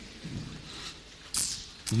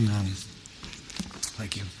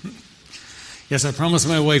Thank you. Yes, I promised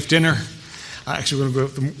my wife dinner. Actually, we're going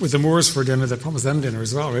to go with the Moores for dinner. They promised them dinner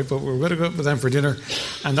as well, right? But we're going to go with them for dinner.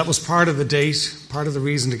 And that was part of the date, part of the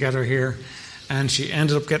reason to get her here. And she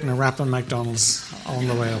ended up getting a wrap on McDonald's on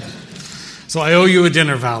the way up. So I owe you a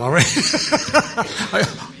dinner, Val, all right?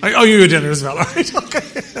 I owe you a dinner as well, all right? Okay.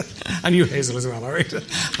 And you, Hazel, as well, all right?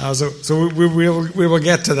 So we will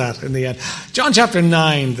get to that in the end. John chapter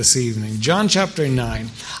 9 this evening. John chapter 9.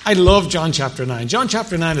 I love John chapter 9. John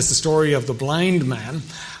chapter 9 is the story of the blind man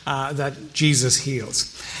that Jesus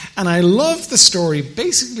heals. And I love the story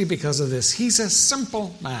basically because of this. He's a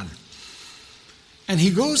simple man. And he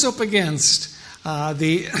goes up against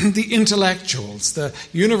the intellectuals, the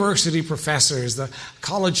university professors, the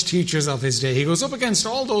college teachers of his day. He goes up against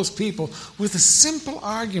all those people with a simple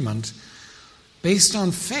argument based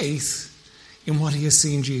on faith in what he has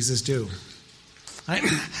seen Jesus do. Right?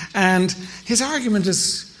 And his argument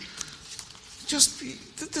is just,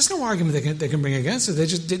 there's no argument they can bring against it.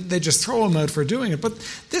 They just throw him out for doing it. But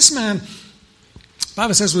this man, the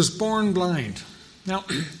Bible says, was born blind. Now,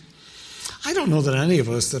 I don't know that any of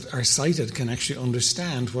us that are sighted can actually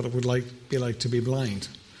understand what it would be like to be blind.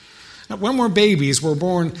 Now, when we're babies, we're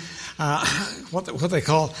born what they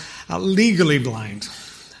call legally blind.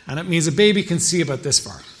 And it means a baby can see about this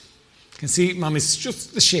far. Can see mommy's,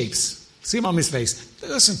 just the shapes. See mommy's face.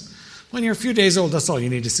 Listen, when you're a few days old, that's all you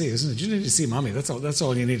need to see, isn't it? You need to see mommy. That's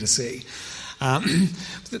all you need to see.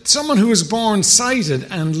 Someone who is born sighted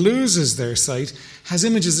and loses their sight has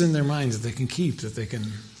images in their mind that they can keep, that they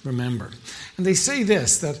can remember. And they say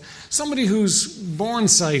this, that somebody who's born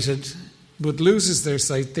sighted but loses their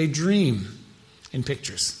sight, they dream in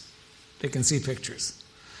pictures. They can see pictures.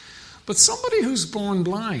 But somebody who's born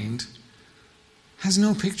blind has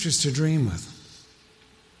no pictures to dream with.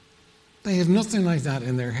 They have nothing like that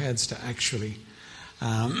in their heads to actually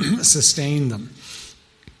sustain them.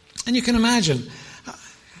 And you can imagine,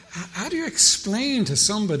 how do you explain to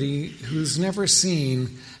somebody who's never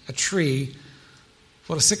seen a tree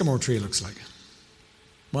what a sycamore tree looks like?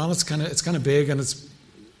 Well, it's kind of big and it's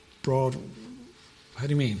broad. How do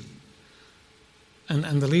you mean?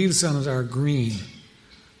 And the leaves on it are green.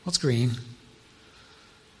 What's green?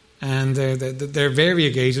 And they're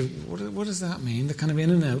variegated. What does that mean? They're kind of in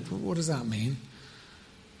and out. What does that mean?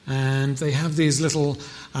 And they have these little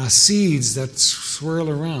seeds that swirl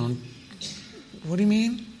around. What do you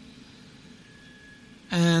mean?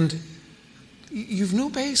 And you've no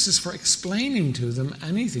basis for explaining to them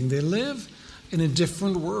anything. They live in a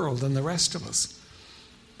different world than the rest of us.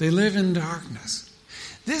 They live in darkness.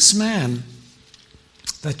 This man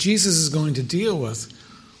that Jesus is going to deal with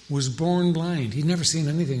was born blind. He'd never seen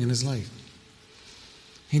anything in his life.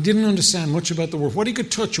 He didn't understand much about the world. What he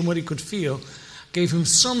could touch and what he could feel gave him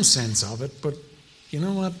some sense of it, but you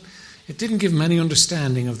know what? It didn't give him any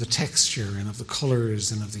understanding of the texture and of the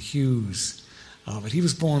colors and of the hues of it. He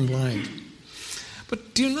was born blind.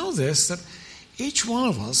 But do you know this, that each one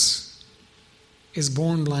of us is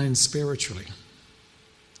born blind spiritually?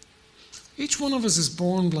 Each one of us is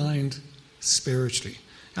born blind spiritually.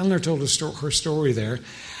 Eleanor told her story there,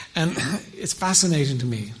 and it's fascinating to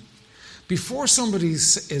me. Before somebody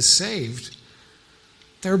is saved,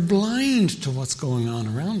 they're blind to what's going on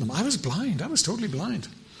around them. I was blind. I was totally blind.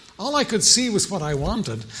 All I could see was what I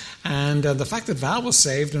wanted. And the fact that Val was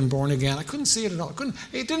saved and born again, I couldn't see it at all.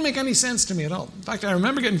 It didn't make any sense to me at all. In fact, I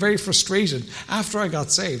remember getting very frustrated after I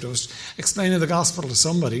got saved. I was explaining the gospel to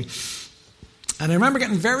somebody, and I remember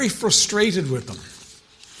getting very frustrated with them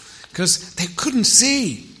because they couldn't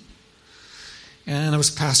see. And it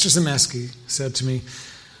was Pastor Zemeski said to me,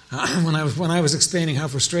 when I was explaining how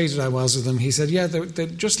frustrated I was with them, he said, yeah, they're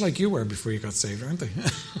just like you were before you got saved, aren't they?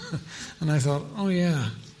 And I thought, oh yeah,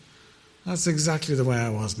 that's exactly the way I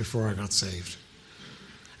was before I got saved.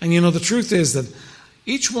 And you know, the truth is that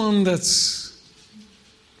each one that's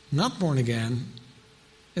not born again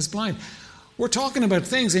is blind. We're talking about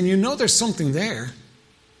things, and you know there's something there,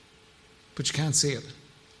 but you can't see it.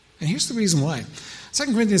 And here's the reason why.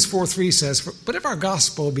 2 Corinthians 4:3 says, but if our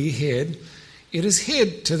gospel be hid, it is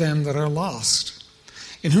hid to them that are lost,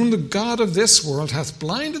 in whom the God of this world hath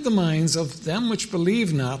blinded the minds of them which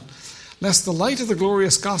believe not, lest the light of the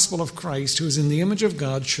glorious gospel of Christ, who is in the image of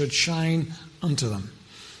God, should shine unto them.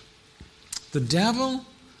 The devil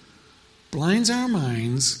blinds our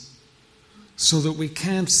minds so that we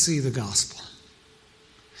can't see the gospel.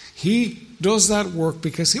 He does that work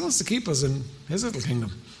because he wants to keep us in his little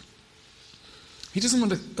kingdom. He doesn't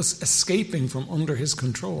want us escaping from under his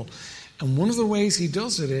control. And one of the ways he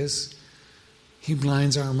does it is he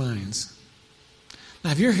blinds our minds.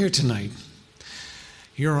 Now, if you're here tonight,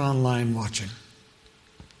 you're online watching,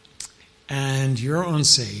 and you're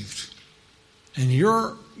unsaved, and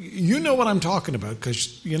you know what I'm talking about,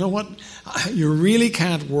 because you know what? You really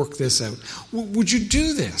can't work this out. Would you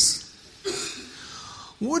do this?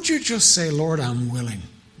 Would you just say, Lord, I'm willing.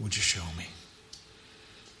 Would you show me?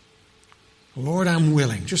 Lord, I'm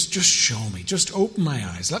willing. Just show me. Just open my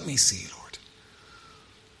eyes. Let me see, Lord.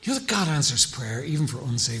 You know that God answers prayer even for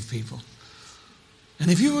unsaved people. And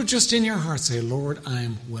if you would just in your heart say, Lord,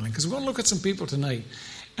 I'm willing. Because we're going to look at some people tonight,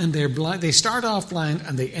 and they're blind. They start off blind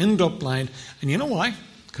and they end up blind. And you know why?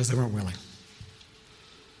 Because they weren't willing.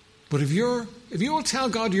 But if you will tell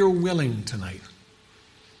God you're willing tonight,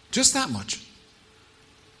 just that much,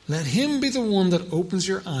 let Him be the one that opens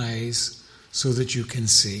your eyes so that you can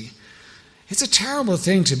see. It's a terrible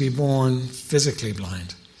thing to be born physically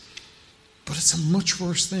blind, but it's a much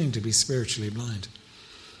worse thing to be spiritually blind.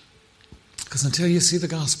 Because until you see the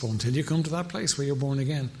gospel, until you come to that place where you're born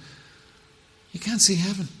again, you can't see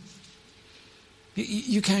heaven.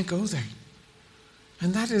 You can't go there.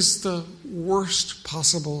 And that is the worst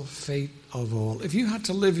possible fate of all. If you had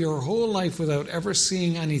to live your whole life without ever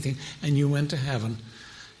seeing anything and you went to heaven,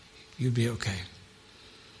 you'd be okay.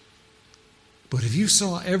 But if you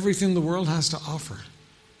saw everything the world has to offer,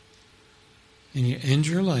 and you end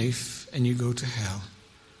your life and you go to hell,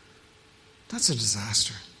 that's a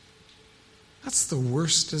disaster. That's the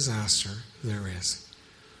worst disaster there is.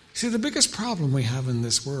 See, the biggest problem we have in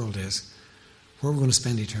this world is where we're going to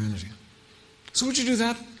spend eternity. So would you do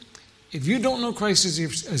that? If you don't know Christ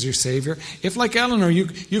as your Savior, if like Eleanor, you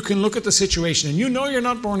can look at the situation and you know you're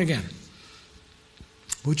not born again,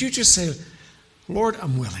 would you just say, Lord,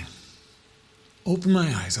 I'm willing. Open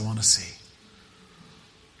my eyes, I want to see.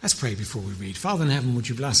 Let's pray before we read. Father in heaven, would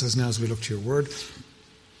you bless us now as we look to your word?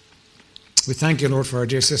 We thank you, Lord, for our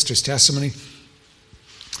dear sister's testimony.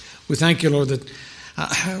 We thank you, Lord, that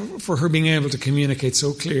for her being able to communicate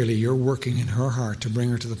so clearly you're working in her heart to bring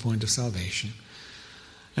her to the point of salvation.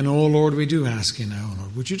 And oh, Lord, we do ask you now,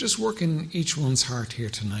 Lord, would you just work in each one's heart here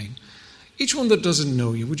tonight? Each one that doesn't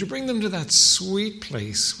know you, would you bring them to that sweet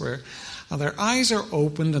place where their eyes are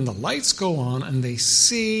opened and the lights go on and they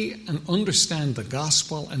see and understand the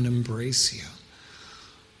gospel and embrace you.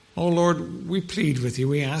 Oh, Lord, we plead with you.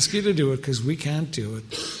 We ask you to do it because we can't do it.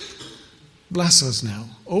 Bless us now.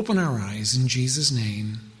 Open our eyes in Jesus'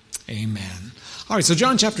 name. Amen. All right, so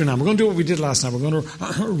John chapter 9. We're going to do what we did last night. We're going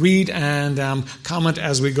to read and comment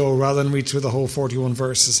as we go rather than read through the whole 41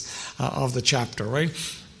 verses of the chapter, right?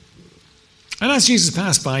 And as Jesus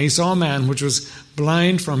passed by, he saw a man which was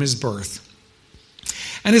blind from his birth.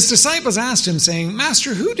 And his disciples asked him, saying,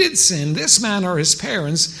 Master, who did sin, this man or his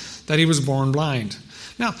parents, that he was born blind?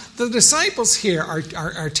 Now, the disciples here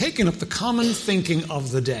are taking up the common thinking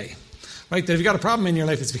of the day. Right? That if you've got a problem in your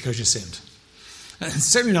life, it's because you sinned. It's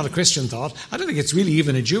certainly not a Christian thought. I don't think it's really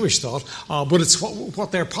even a Jewish thought, but it's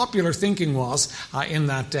what their popular thinking was in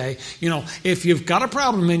that day. You know, if you've got a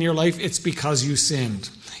problem in your life, it's because you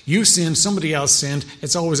sinned. You sinned, somebody else sinned,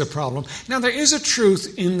 it's always a problem. Now, there is a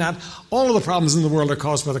truth in that all of the problems in the world are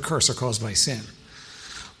caused by the curse, are caused by sin.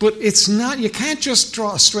 But it's not, you can't just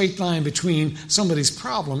draw a straight line between somebody's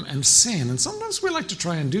problem and sin. And sometimes we like to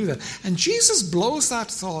try and do that. And Jesus blows that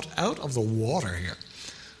thought out of the water here.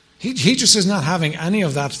 He just is not having any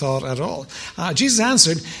of that thought at all. Jesus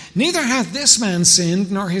answered, Neither hath this man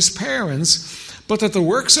sinned nor his parents, but that the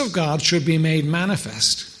works of God should be made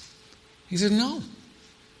manifest. He said, no,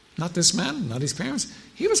 not this man, not his parents.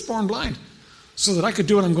 He was born blind so that I could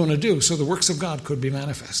do what I'm going to do, so the works of God could be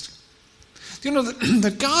manifest. Do you know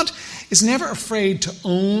that God is never afraid to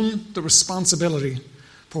own the responsibility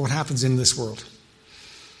for what happens in this world?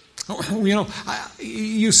 You know,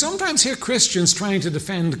 you sometimes hear Christians trying to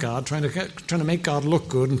defend God, trying to make God look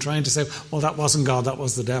good and trying to say, well, that wasn't God, that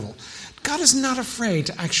was the devil. God is not afraid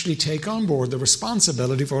to actually take on board the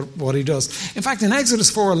responsibility for what he does. In fact, in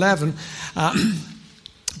Exodus 4:11,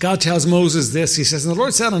 God tells Moses this. He says, And the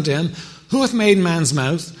Lord said unto him, Who hath made man's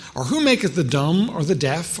mouth? Or who maketh the dumb, or the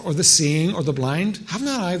deaf, or the seeing, or the blind? Have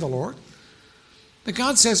not I the Lord? But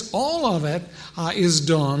God says all of it is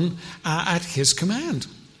done at his command.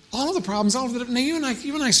 All of the problems, all of it. Now, you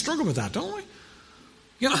and I struggle with that, don't we?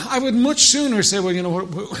 You know, I would much sooner say, well, you know,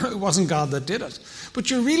 it wasn't God that did it. But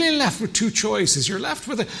you're really left with two choices. You're left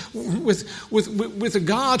with a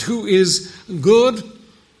God who is good,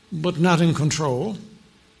 but not in control,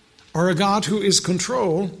 or a God who is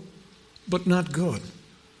control, but not good.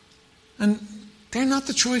 And they're not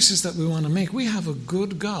the choices that we want to make. We have a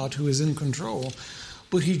good God who is in control,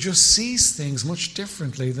 but he just sees things much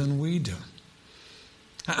differently than we do.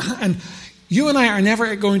 And You and I are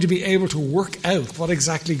never going to be able to work out what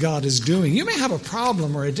exactly God is doing. You may have a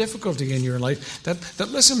problem or a difficulty in your life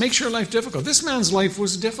that listen, makes your life difficult. This man's life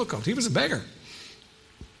was difficult. He was a beggar.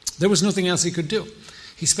 There was nothing else he could do.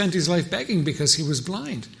 He spent his life begging because he was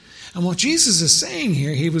blind. And what Jesus is saying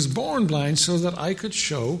here, he was born blind so that I could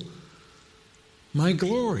show my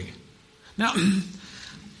glory. Now,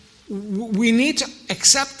 we need to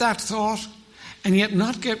accept that thought and yet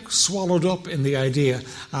not get swallowed up in the idea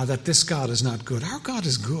that this God is not good. Our God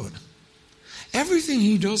is good. Everything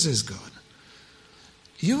he does is good.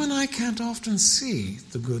 You and I can't often see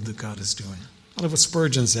the good that God is doing. I love what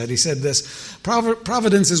Spurgeon said. He said this,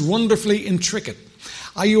 providence is wonderfully intricate.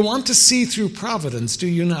 You want to see through providence, do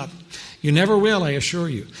you not? You never will, I assure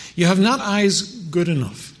you. You have not eyes good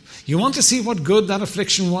enough. You want to see what good that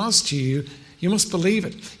affliction was to you, you must believe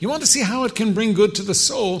it. You want to see how it can bring good to the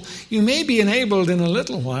soul. You may be enabled in a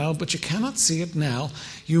little while, but you cannot see it now.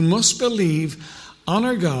 You must believe,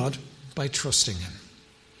 honor God by trusting him.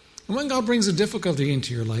 And when God brings a difficulty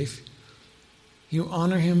into your life, you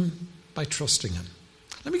honor him by trusting him.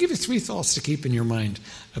 Let me give you 3 thoughts to keep in your mind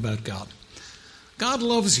about God. God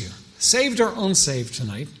loves you. Saved or unsaved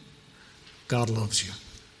tonight, God loves you.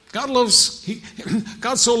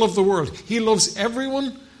 God so loved the world. He loves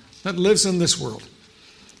everyone that lives in this world.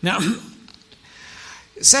 Now,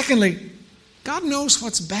 secondly, God knows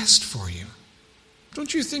what's best for you.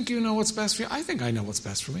 Don't you think you know what's best for you? I think I know what's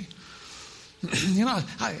best for me.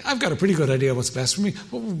 I've got a pretty good idea what's best for me.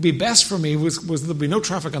 What would be best for me was there'd be no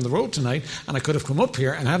traffic on the road tonight, and I could have come up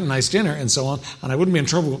here and had a nice dinner and so on, and I wouldn't be in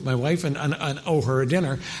trouble with my wife and owe her a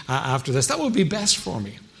dinner after this. That would be best for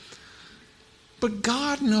me. But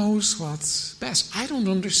God knows what's best. I don't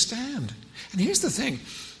understand. And here's the thing.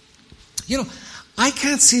 I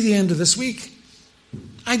can't see the end of this week.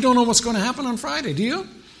 I don't know what's going to happen on Friday. Do you?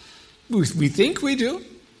 We think we do,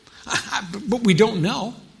 but we don't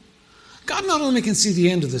know. God not only can see the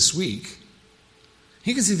end of this week,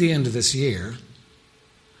 he can see the end of this year.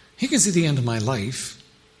 He can see the end of my life.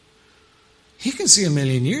 He can see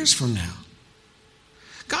 1,000,000 years from now.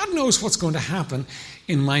 God knows what's going to happen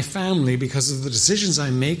in my family because of the decisions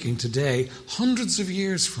I'm making today, hundreds of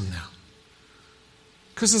years from now.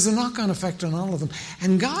 Because there's a knock-on effect on all of them.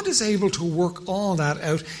 And God is able to work all that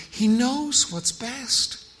out. He knows what's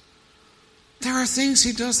best. There are things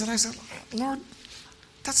he does that I said, Lord,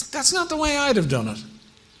 that's not the way I'd have done it.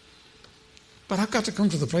 But I've got to come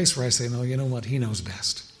to the place where I say, no, you know what? He knows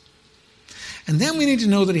best. And then we need to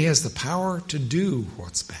know that he has the power to do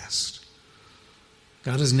what's best.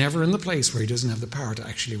 God is never in the place where he doesn't have the power to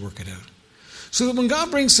actually work it out. So that when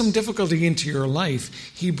God brings some difficulty into your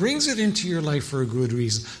life, he brings it into your life for a good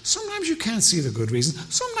reason. Sometimes you can't see the good reason.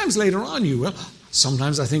 Sometimes later on you will.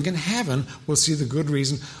 Sometimes I think in heaven we'll see the good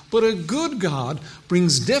reason. But a good God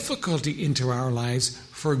brings difficulty into our lives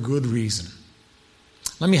for a good reason.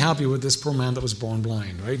 Let me help you with this poor man that was born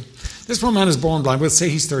blind, right? This poor man is born blind. We'll say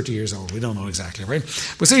he's 30 years old. We don't know exactly, right?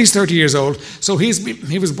 We'll say he's 30 years old. So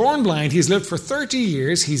he was born blind. He's lived for 30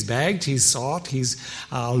 years. He's begged. He's sought. He's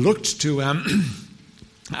looked to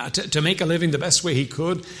make a living the best way he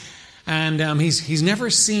could. And he's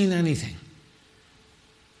never seen anything.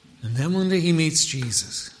 And then one day he meets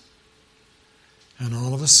Jesus. And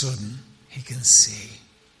all of a sudden, he can see.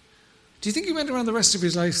 Do you think he went around the rest of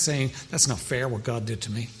his life saying, that's not fair what God did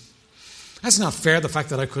to me? That's not fair, the fact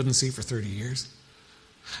that I couldn't see for 30 years.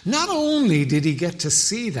 Not only did he get to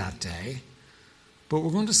see that day, but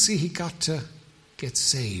we're going to see he got to get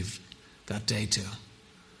saved that day too.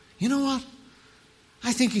 You know what?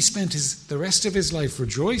 I think he spent the rest of his life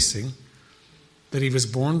rejoicing that he was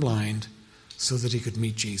born blind so that he could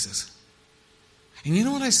meet Jesus. And you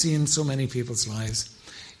know what I see in so many people's lives?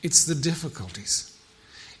 It's the difficulties.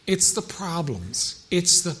 It's the problems.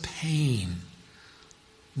 It's the pain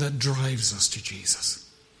that drives us to Jesus.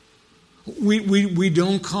 We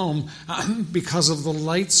don't come because of the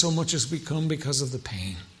light so much as we come because of the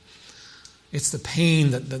pain. It's the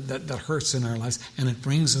pain that hurts in our lives, and it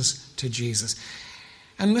brings us to Jesus.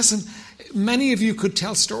 And listen, many of you could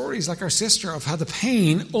tell stories like our sister of how the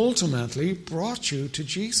pain ultimately brought you to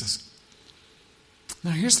Jesus.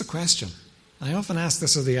 Now here's the question. I often ask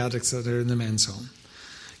this of the addicts that are in the men's home.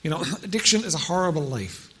 Addiction is a horrible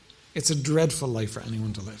life. It's a dreadful life for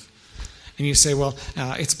anyone to live. And you say, well,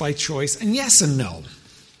 it's by choice. And yes and no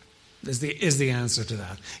is the answer to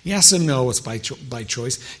that. Yes and no, it's by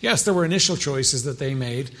choice. Yes, there were initial choices that they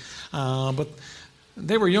made, but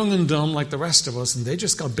they were young and dumb like the rest of us, and they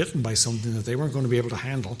just got bitten by something that they weren't going to be able to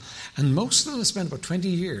handle. And most of them spent about 20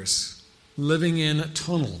 years living in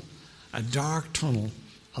a dark tunnel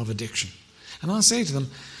of addiction. And I'll say to them,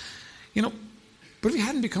 but if you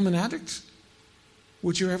hadn't become an addict,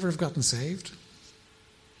 would you ever have gotten saved?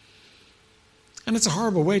 And it's a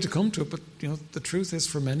horrible way to come to it, but the truth is,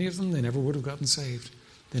 for many of them, they never would have gotten saved.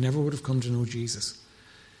 They never would have come to know Jesus.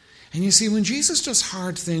 And you see, when Jesus does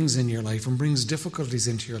hard things in your life and brings difficulties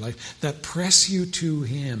into your life that press you to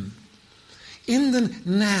him, in the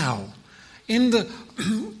now, in the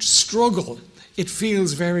struggle, it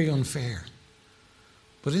feels very unfair.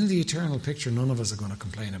 But in the eternal picture, none of us are going to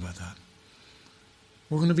complain about that.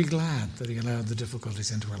 We're going to be glad that he allowed the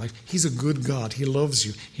difficulties into our life. He's a good God. He loves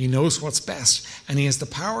you. He knows what's best. And he has the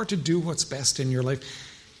power to do what's best in your life.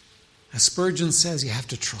 As Spurgeon says, you have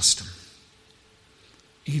to trust him.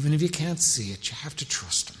 Even if you can't see it, you have to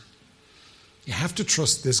trust him. You have to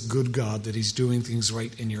trust this good God that he's doing things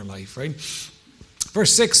right in your life, right?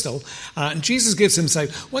 Verse 6, though, Jesus gives him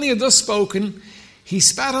sight. When he had thus spoken, he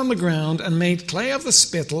spat on the ground and made clay of the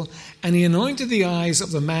spittle, and he anointed the eyes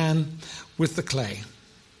of the man with the clay.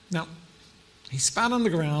 Now, he spat on the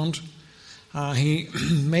ground, he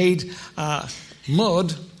made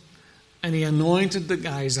mud, and he anointed the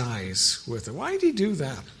guy's eyes with it. Why did he do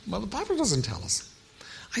that? Well, the Bible doesn't tell us.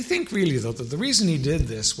 I think really, though, that the reason he did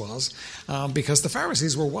this was because the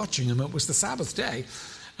Pharisees were watching him. It was the Sabbath day,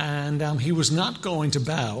 and he was not going to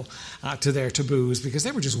bow to their taboos because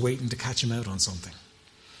they were just waiting to catch him out on something.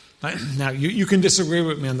 Now, you can disagree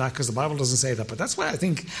with me on that because the Bible doesn't say that, but that's why I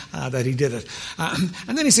think that he did it.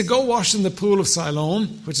 And then he said, go wash in the pool of Siloam,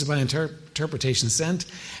 which is by interpretation sent.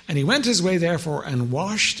 And he went his way, therefore, and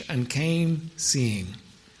washed and came seeing.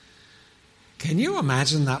 Can you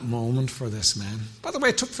imagine that moment for this man? By the way,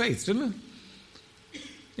 it took faith, didn't it?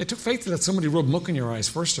 It took faith to let somebody rub muck in your eyes,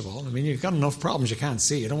 first of all. I mean, you've got enough problems you can't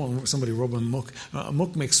see. You don't want somebody rubbing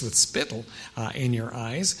muck mixed with spittle in your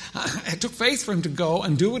eyes. It took faith for him to go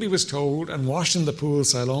and do what he was told and wash in the pool of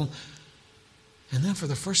Siloam. And then for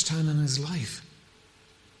the first time in his life,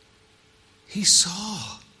 he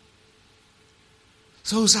saw.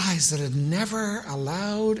 Those eyes that had never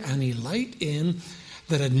allowed any light in,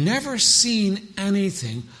 that had never seen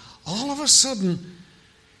anything, all of a sudden,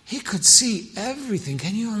 he could see everything.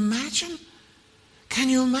 Can you imagine? Can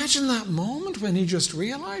you imagine that moment when he just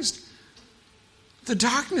realized the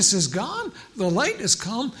darkness is gone, the light has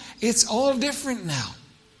come, it's all different now.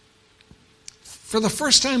 For the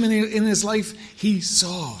first time in his life, he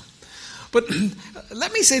saw. But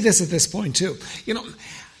let me say this at this point too.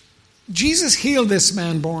 Jesus healed this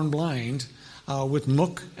man born blind with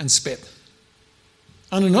muck and spit.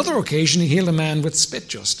 On another occasion, he healed a man with spit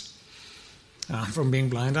just. From being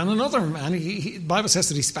blind. On another man, the Bible says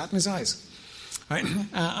that he spat in his eyes. Right?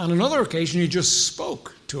 On another occasion, he just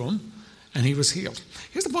spoke to him, and he was healed.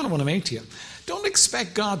 Here's the point I want to make to you. Don't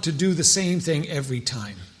expect God to do the same thing every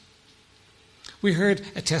time. We heard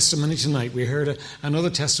a testimony tonight. We heard another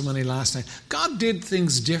testimony last night. God did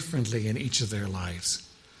things differently in each of their lives.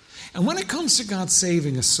 And when it comes to God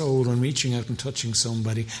saving a soul and reaching out and touching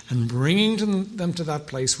somebody and bringing them to that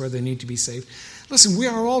place where they need to be saved, listen, we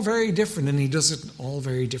are all very different, and he does it in all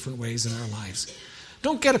very different ways in our lives.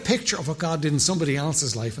 Don't get a picture of what God did in somebody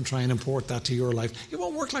else's life and try and import that to your life. It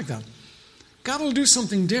won't work like that. God will do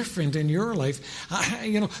something different in your life.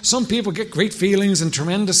 Some people get great feelings and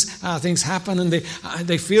tremendous things happen, and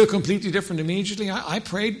they feel completely different immediately. I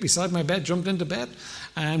prayed beside my bed, jumped into bed,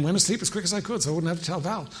 and went to sleep as quick as I could, so I wouldn't have to tell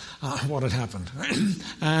Val what had happened.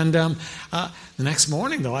 And the next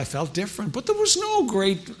morning, though, I felt different. But there was no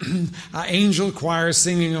great angel choir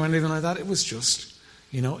singing or anything like that. It was just,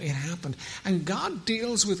 it happened. And God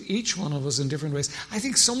deals with each one of us in different ways. I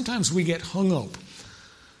think sometimes we get hung up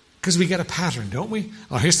because we get a pattern, don't we?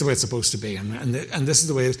 Oh, here's the way it's supposed to be, and this is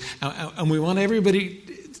the way it is. And we want everybody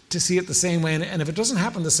to see it the same way. And if it doesn't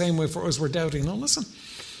happen the same way for us, we're doubting. No, listen.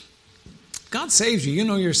 God saves you. You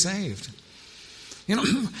know you're saved.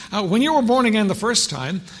 When you were born again the first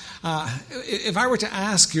time, if I were to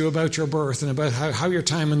ask you about your birth and about how your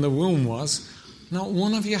time in the womb was, not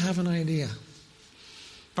one of you have an idea.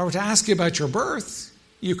 If I were to ask you about your birth,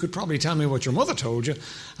 you could probably tell me what your mother told you,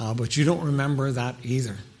 but you don't remember that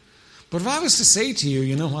either. But if I was to say to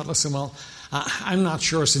you, listen, I'm not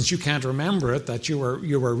sure, since you can't remember it, that you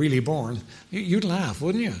were really born, you'd laugh,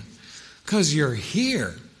 wouldn't you? Because you're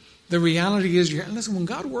here. The reality is, and listen, when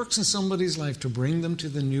God works in somebody's life to bring them to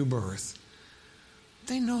the new birth,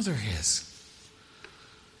 they know they're his.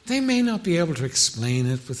 They may not be able to explain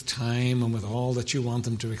it with time and with all that you want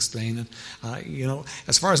them to explain it.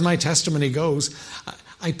 As far as my testimony goes,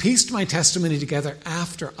 I pieced my testimony together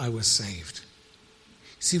after I was saved.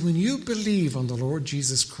 See, when you believe on the Lord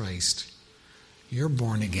Jesus Christ, you're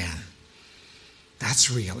born again.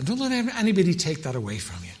 That's real. And don't let anybody take that away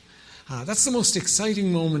from you. That's the most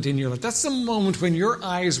exciting moment in your life. That's the moment when your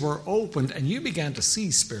eyes were opened and you began to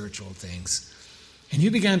see spiritual things. And you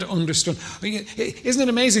began to understand. Isn't it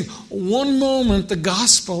amazing? One moment the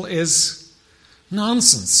gospel is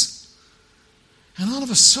nonsense. And all of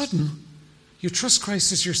a sudden, you trust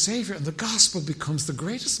Christ as your Savior, and the gospel becomes the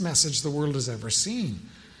greatest message the world has ever seen.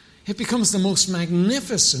 It becomes the most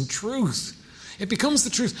magnificent truth. It becomes the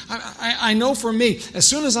truth. I know for me, as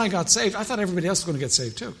soon as I got saved, I thought everybody else was going to get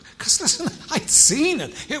saved too. Because listen, I'd seen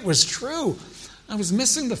it. It was true. I was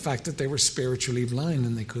missing the fact that they were spiritually blind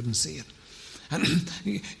and they couldn't see it. And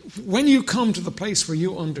when you come to the place where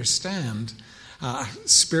you understand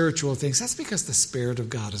spiritual things, that's because the Spirit of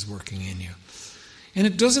God is working in you. And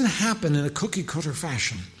it doesn't happen in a cookie-cutter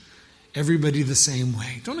fashion. Everybody the same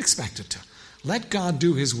way. Don't expect it to. Let God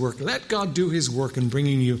do His work. Let God do His work in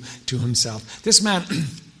bringing you to Himself. This man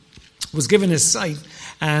was given his sight,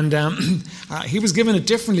 and he was given it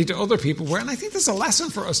differently to other people. And I think there's a lesson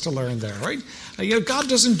for us to learn there, right? God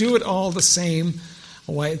doesn't do it all the same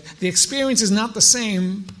way. The experience is not the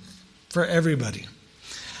same for everybody.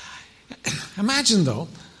 Imagine, though,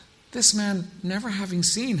 this man never having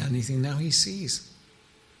seen anything, now he sees.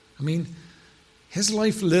 I mean, his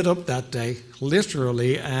life lit up that day,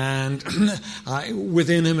 literally, and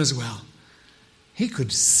within him as well. He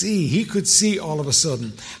could see all of a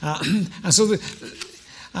sudden. And so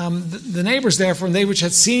the neighbors therefore, and they which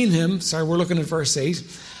had seen him, we're looking at verse 8,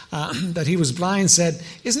 that he was blind, said,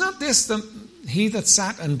 is not this he that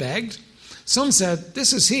sat and begged? Some said,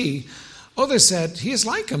 this is he. Others said, he is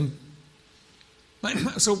like him.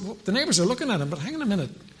 So the neighbors are looking at him, but hang on a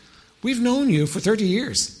minute. We've known you for 30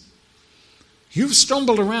 years. You've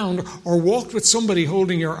stumbled around or walked with somebody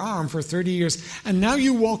holding your arm for 30 years, and now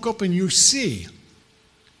you walk up and you see.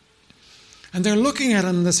 And they're looking at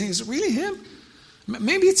him and they're saying, is it really him?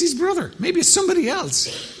 Maybe it's his brother. Maybe it's somebody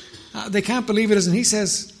else. They can't believe it isn't. He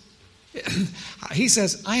says,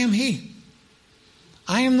 I am he.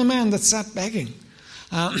 I am the man that sat begging.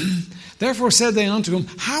 Therefore said they unto him,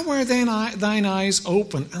 how were thine eyes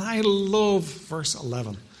open? And I love verse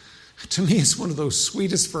 11. To me, it's one of those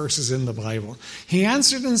sweetest verses in the Bible. He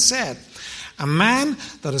answered and said, a man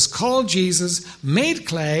that is called Jesus made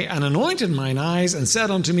clay and anointed mine eyes and said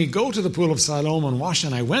unto me, go to the pool of Siloam and wash.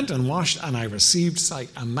 And I went and washed and I received sight.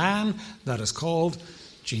 A man that is called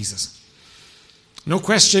Jesus. No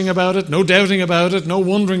questioning about it, no doubting about it, no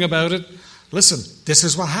wondering about it. Listen, this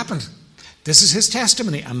is what happened. This is his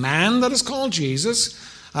testimony. A man that is called Jesus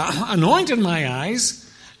anointed my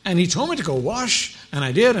eyes, and he told me to go wash, and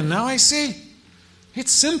I did, and now I see.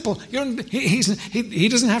 It's simple. He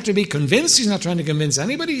doesn't have to be convinced. He's not trying to convince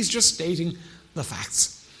anybody. He's just stating the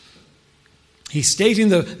facts. He's stating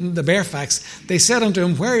the bare facts. They said unto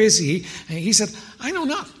him, where is he? And he said, I know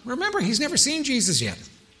not. Remember, he's never seen Jesus yet.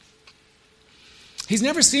 He's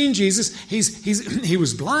never seen Jesus. He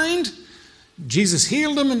was blind. Jesus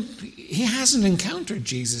healed him, and he hasn't encountered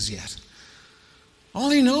Jesus yet. All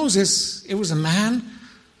he knows is it was a man,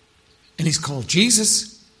 and he's called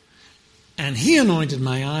Jesus, and he anointed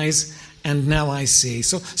my eyes, and now I see.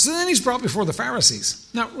 So then he's brought before the Pharisees.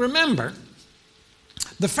 Now remember,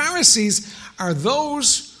 the Pharisees are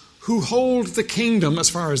those who hold the kingdom as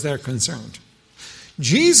far as they're concerned.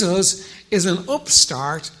 Jesus is an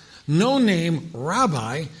upstart, no-name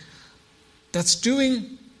rabbi that's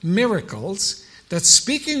doing miracles, that's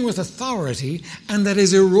speaking with authority, and that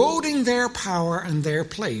is eroding their power and their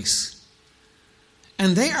place.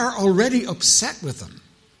 And they are already upset with them.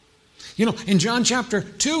 You know, in John chapter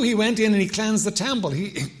 2, he went in and he cleansed the temple. He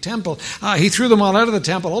threw them all out of the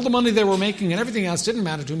temple. All the money they were making and everything else didn't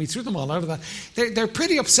matter to him. He threw them all out of that. They're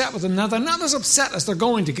pretty upset with him. Now, they're not as upset as they're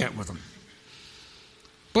going to get with him.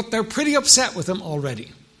 But they're pretty upset with him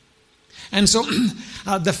already. And so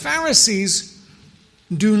the Pharisees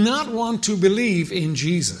do not want to believe in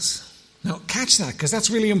Jesus. Now, catch that, because that's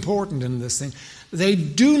really important in this thing. They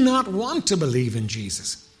do not want to believe in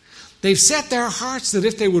Jesus. They've set their hearts that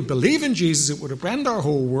if they would believe in Jesus, it would upend our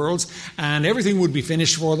whole worlds and everything would be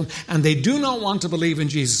finished for them. And they do not want to believe in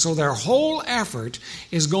Jesus. So their whole effort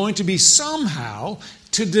is going to be somehow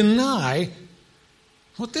to deny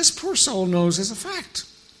what this poor soul knows is a fact.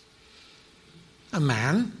 A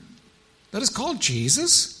man that is called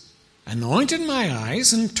Jesus anointed my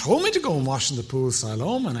eyes and told me to go and wash in the pool of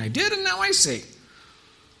Siloam, and I did, and now I see.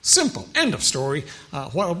 Simple. End of story.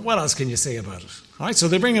 What else can you say about it? All right, so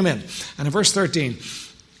they bring him in. And in verse 13,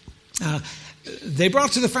 they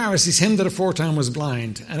brought to the Pharisees him that aforetime was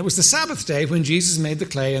blind. And it was the Sabbath day when Jesus made the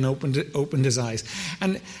clay and opened his eyes.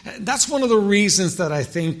 And that's one of the reasons that I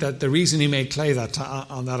think that the reason he made clay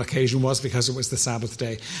on that occasion was because it was the Sabbath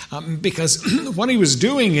day. Because what he was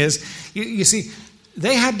doing is, you see,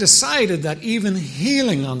 they had decided that even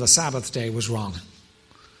healing on the Sabbath day was wrong.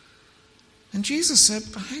 And Jesus said,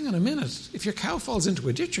 hang on a minute. If your cow falls into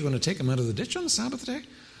a ditch, you're going to take him out of the ditch on the Sabbath day?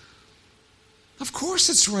 Of course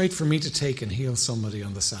it's right for me to take and heal somebody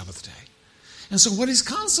on the Sabbath day. And so what he's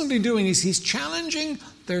constantly doing is he's challenging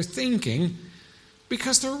their thinking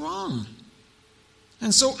because they're wrong.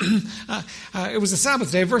 And so it was the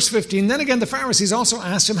Sabbath day, verse 15. Then again the Pharisees also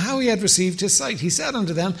asked him how he had received his sight. He said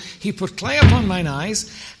unto them, he put clay upon mine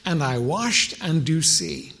eyes, and I washed and do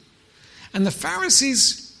see. And the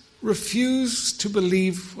Pharisees refused to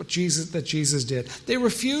believe that Jesus did. They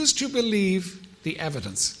refused to believe the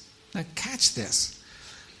evidence. Now catch this.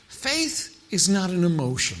 Faith is not an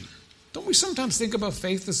emotion. Don't we sometimes think about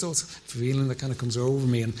faith as though it's a feeling that kind of comes over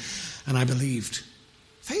me and I believed?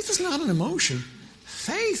 Faith is not an emotion.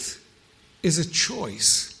 Faith is a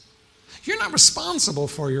choice. You're not responsible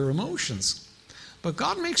for your emotions, but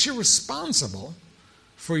God makes you responsible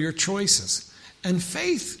for your choices. And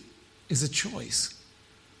faith is a choice.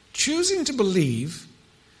 Choosing to believe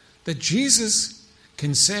that Jesus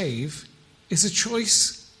can save is a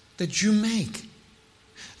choice that you make.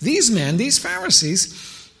 These men, these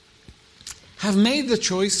Pharisees, have made the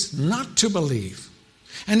choice not to believe.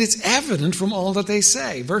 And it's evident from all that they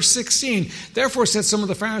say. Verse 16, therefore said some of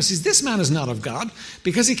the Pharisees, this man is not of God,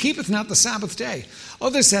 because he keepeth not the Sabbath day.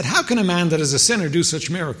 Others said, how can a man that is a sinner do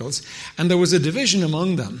such miracles? And there was a division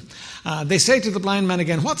among them. They say to the blind man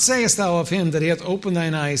again, what sayest thou of him that he hath opened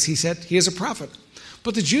thine eyes? He said, he is a prophet.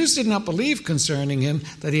 But the Jews did not believe concerning him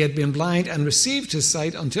that he had been blind and received his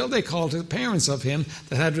sight until they called the parents of him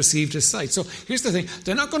that had received his sight. So here's the thing.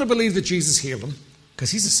 They're not going to believe that Jesus healed him because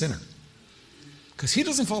he's a sinner. Because he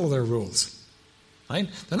doesn't follow their rules. Right?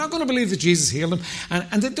 They're not going to believe that Jesus healed him.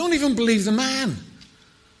 And they don't even believe the man.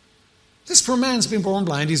 This poor man's been born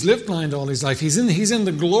blind. He's lived blind all his life. He's in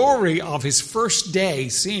the glory of his first day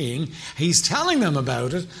seeing. He's telling them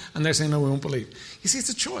about it. And they're saying, no, we won't believe. You see, it's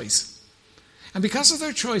a choice. And because of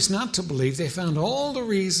their choice not to believe, they found all the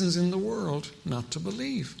reasons in the world not to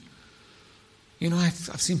believe. You know,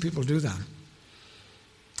 I've seen people do that.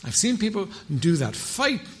 I've seen people do that.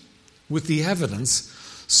 Fight with the evidence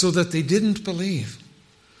so that they didn't believe.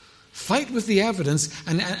 Fight with the evidence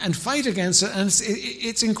and fight against it. And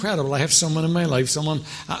it's incredible. I have someone in my life, someone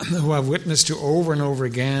who I've witnessed to over and over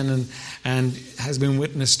again and has been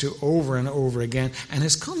witnessed to over and over again and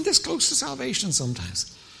has come this close to salvation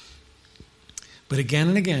sometimes. But again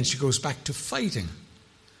and again, she goes back to fighting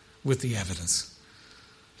with the evidence.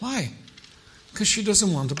 Why? Because she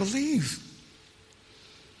doesn't want to believe.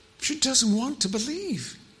 She doesn't want to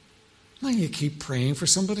believe. Now you keep praying for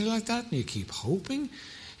somebody like that, and you keep hoping,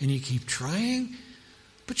 and you keep trying.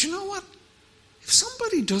 But you know what? If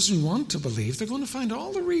somebody doesn't want to believe, they're going to find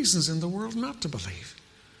all the reasons in the world not to believe.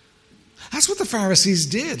 That's what the Pharisees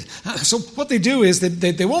did. So what they do is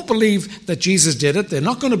they won't believe that Jesus did it. They're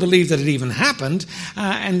not going to believe that it even happened.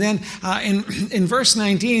 And then in verse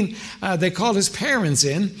 19, they called his parents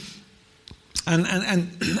in,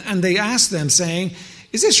 and they asked them, saying,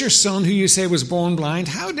 is this your son who you say was born blind?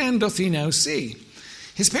 How then doth he now see?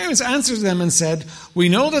 His parents answered them and said, we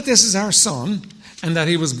know that this is our son, and that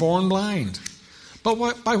he was born blind.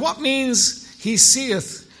 But by what means he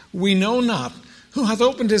seeth, we know not. Who hath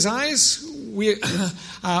opened his eyes? We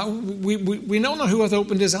know not who hath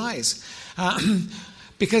opened his eyes.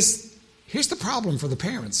 Because here's the problem for the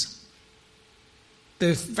parents.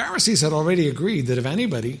 The Pharisees had already agreed that if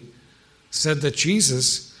anybody said that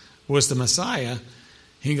Jesus was the Messiah,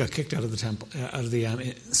 he got kicked out of the temple, out of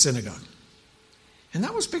the synagogue. And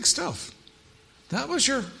that was big stuff. That was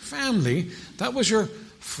your family. That was your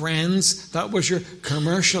friends. That was your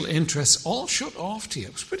commercial interests all shut off to you.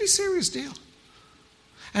 It was a pretty serious deal.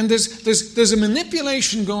 And there's a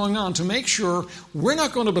manipulation going on to make sure we're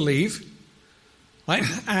not going to believe, right?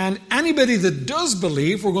 And anybody that does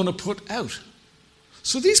believe, we're going to put out.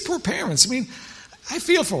 So these poor parents, I mean, I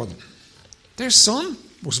feel for them. Their son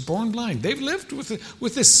was born blind. They've lived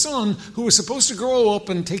with this son who was supposed to grow up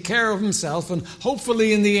and take care of himself and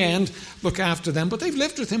hopefully in the end look after them. But they've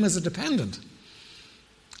lived with him as a dependent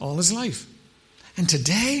all his life. And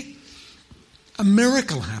today, a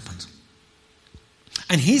miracle happened.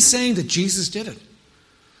 And he's saying that Jesus did it.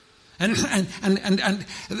 And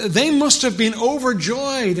they must have been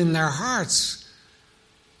overjoyed in their hearts,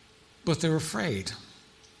 but they're afraid.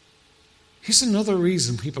 Here's another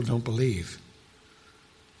reason people don't believe.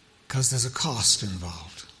 Because there's a cost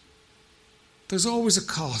involved. There's always a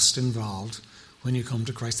cost involved when you come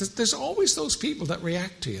to Christ. There's always those people that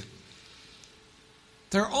react to you.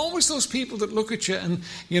 There are always those people that look at you and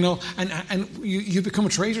you become a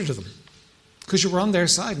traitor to them because you were on their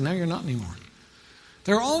side and now you're not anymore.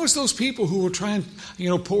 There are always those people who will try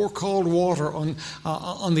and pour cold water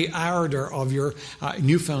on the ardor of your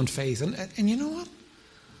newfound faith. And you know what?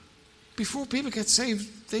 Before people get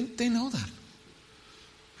saved, they know that.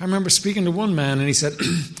 I remember speaking to one man and he said,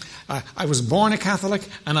 I was born a Catholic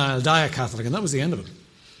and I'll die a Catholic. And that was the end of it.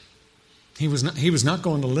 He was not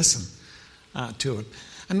going to listen to it.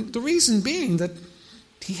 And the reason being that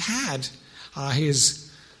he had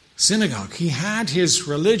his synagogue, he had his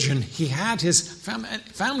religion, he had his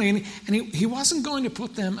family, and he wasn't going to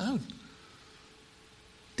put them out.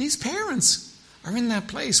 These parents are in that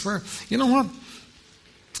place where, you know what?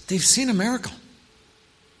 They've seen a miracle.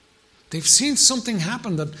 They've seen something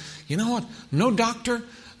happen that, you know what, no doctor,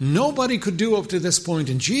 nobody could do up to this point.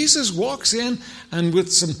 And Jesus walks in and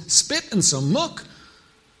with some spit and some muck,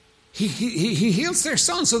 he heals their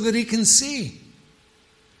son so that he can see.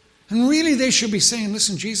 And really they should be saying,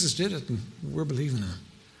 listen, Jesus did it and we're believing him.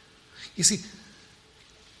 You see,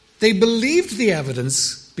 they believed the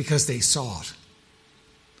evidence because they saw it.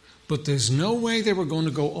 But there's no way they were going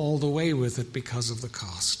to go all the way with it because of the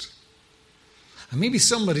cost. And maybe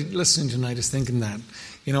somebody listening tonight is thinking that,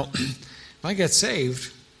 if I get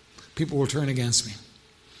saved, people will turn against me.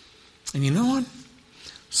 And you know what?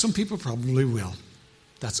 Some people probably will.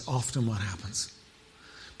 That's often what happens.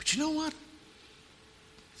 But you know what?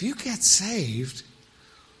 If you get saved,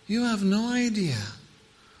 you have no idea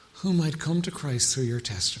who might come to Christ through your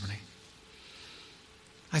testimony.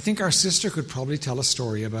 I think our sister could probably tell a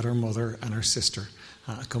story about her mother and her sister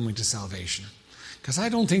coming to salvation. Because I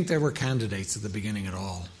don't think they were candidates at the beginning at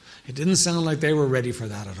all. It didn't sound like they were ready for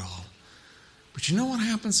that at all. But you know what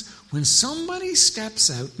happens? When somebody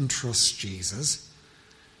steps out and trusts Jesus,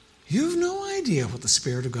 you've no idea what the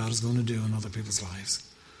Spirit of God is going to do in other people's lives.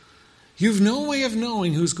 You've no way of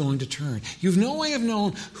knowing who's going to turn. You've no way of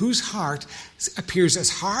knowing whose heart appears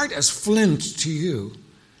as hard as flint to you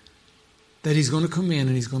that he's going to come in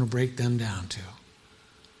and he's going to break them down to.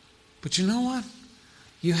 But you know what?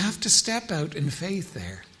 You have to step out in faith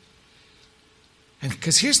there. And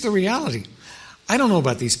because here's the reality. I don't know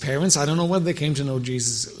about these parents. I don't know whether they came to know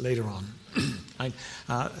Jesus later on.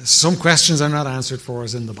 Some questions are not answered for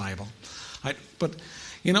us in the Bible. But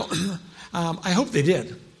I hope they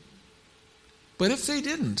did. But if they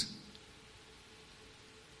didn't,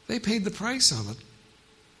 they paid the price of it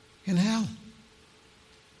in hell.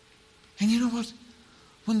 And you know what?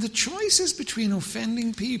 When the choice is between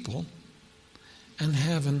offending people and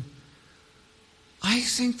heaven, I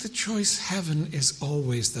think the choice heaven is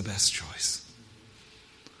always the best choice.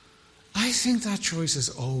 I think that choice is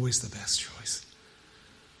always the best choice.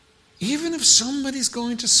 Even if somebody's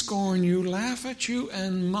going to scorn you, laugh at you,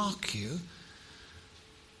 and mock you,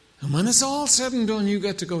 and when it's all said and done, you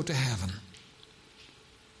get to go to heaven,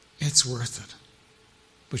 it's worth it.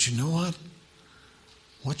 But you know what?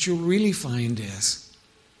 What you'll really find is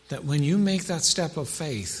that when you make that step of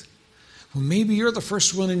faith, well, maybe you're the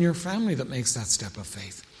first one in your family that makes that step of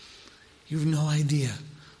faith. You've no idea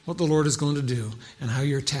what the Lord is going to do and how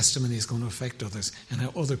your testimony is going to affect others and how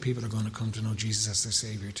other people are going to come to know Jesus as their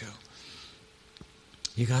Savior too.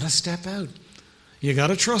 You got to step out. You got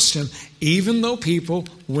to trust him, even though people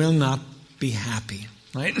will not be happy.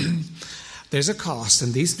 Right? There's a cost,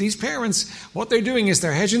 and these parents, what they're doing is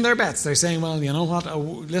they're hedging their bets. They're saying, well, you know what?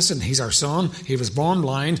 Listen, he's our son. He was born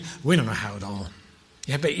blind. We don't know how at all.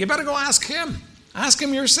 Yeah, but you better go ask him. Ask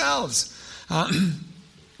him yourselves.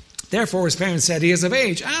 Therefore, his parents said, he is of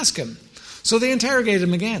age. Ask him. So they interrogated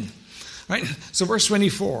him again. Right? So verse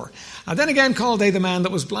 24. Then again called they the man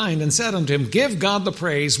that was blind and said unto him, give God the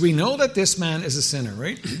praise. We know that this man is a sinner.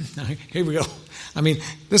 Right? Now, here we go. I mean,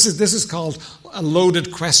 this is called a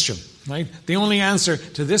loaded question. Right? The only answer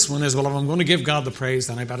to this one is, well, if I'm going to give God the praise,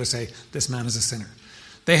 then I better say this man is a sinner.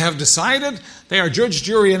 They have decided, they are judge,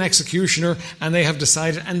 jury, and executioner, and they have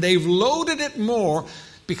decided, and they've loaded it more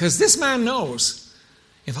because this man knows,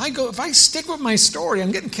 if I stick with my story,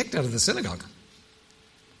 I'm getting kicked out of the synagogue.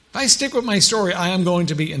 If I stick with my story, I am going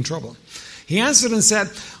to be in trouble. He answered and said,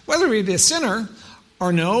 whether he be a sinner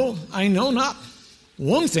or no, I know not.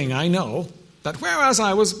 One thing I know, that whereas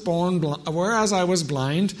I was blind,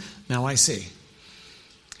 now I see.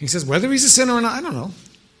 He says, whether he's a sinner or not, I don't know.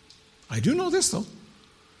 I do know this, though.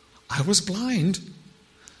 I was blind,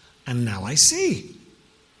 and now I see.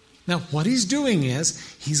 Now, what he's doing is,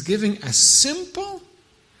 he's giving a simple,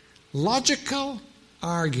 logical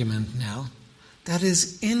argument now that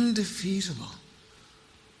is indefeatable.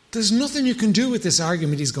 There's nothing you can do with this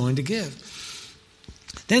argument he's going to give.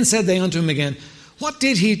 Then said they unto him again, what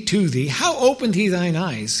did he to thee? How opened he thine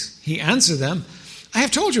eyes? He answered them, I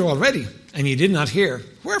have told you already, and ye did not hear.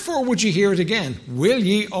 Wherefore would ye hear it again? Will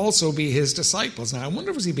ye also be his disciples? Now, I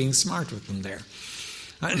wonder, was he being smart with them there?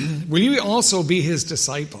 Will ye also be his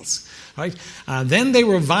disciples? Right? Then they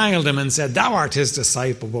reviled him and said, thou art his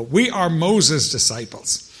disciple, but we are Moses'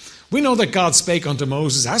 disciples. We know that God spake unto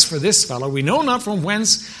Moses, as for this fellow, we know not from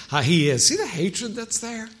whence he is. See the hatred that's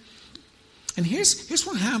there? And here's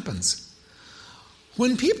what happens.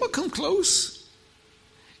 When people come close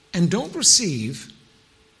and don't receive,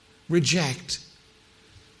 reject,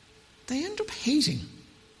 they end up hating.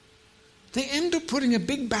 They end up putting a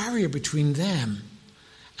big barrier between them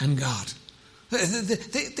and God. They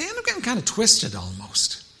end up getting kind of twisted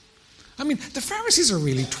almost. I mean, the Pharisees are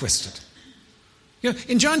really twisted. You know,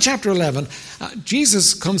 in John chapter 11,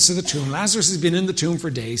 Jesus comes to the tomb. Lazarus has been in the tomb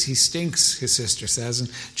for days. He stinks, his sister says.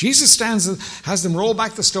 And Jesus stands and has them roll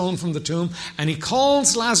back the stone from the tomb. And he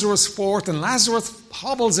calls Lazarus forth. And Lazarus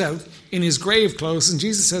hobbles out in his grave clothes. And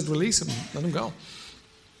Jesus says, release him, let him go.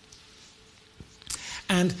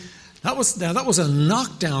 And that was a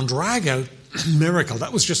knockdown, drag-out miracle.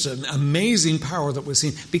 That was just an amazing power that was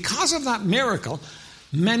seen. Because of that miracle,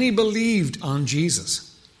 many believed on Jesus.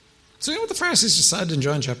 So you know what the Pharisees decided in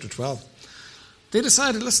John chapter 12? They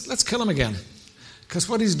decided, let's kill him again. Because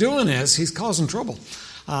what he's doing is he's causing trouble.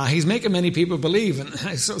 He's making many people believe.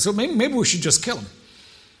 And so maybe we should just kill him.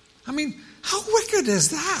 I mean, how wicked is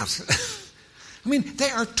that? I mean, they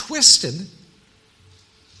are twisted,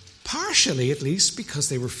 partially at least, because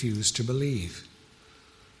they refuse to believe.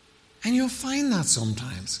 And you'll find that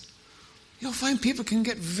sometimes. You'll find people can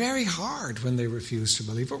get very hard when they refuse to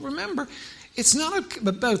believe. But remember, it's not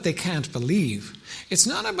about they can't believe. It's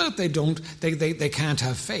not about they can't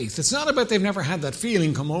have faith. It's not about they've never had that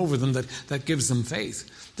feeling come over them that gives them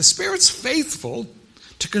faith. The Spirit's faithful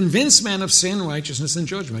to convince men of sin, righteousness, and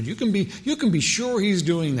judgment. You can be sure he's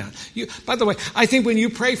doing that. By the way, I think when you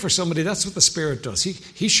pray for somebody, that's what the Spirit does.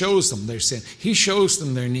 He shows them their sin. He shows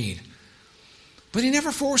them their need. But he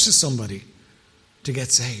never forces somebody to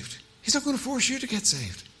get saved. He's not going to force you to get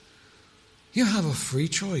saved. You have a free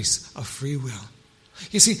choice, a free will.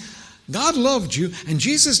 You see, God loved you, and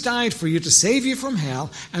Jesus died for you to save you from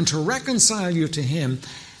hell and to reconcile you to him.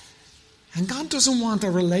 And God doesn't want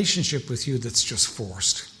a relationship with you that's just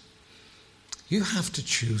forced. You have to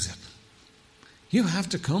choose it. You have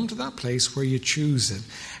to come to that place where you choose it.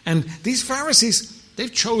 And these Pharisees,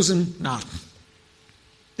 they've chosen not.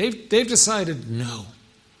 They've decided no.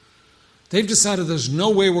 They've decided there's no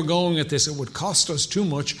way we're going at this. It would cost us too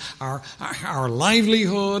much. Our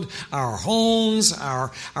livelihood, our homes,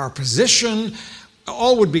 our position,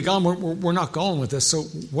 all would be gone. We're not going with this. So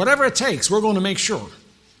whatever it takes, we're going to make sure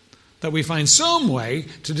that we find some way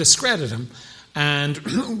to discredit him and,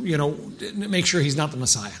 make sure he's not the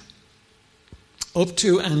Messiah. Up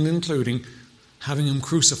to and including having him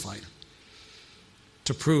crucified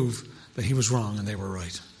to prove that he was wrong and they were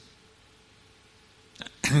right.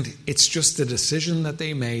 And it's just the decision that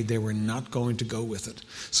they made. They were not going to go with it.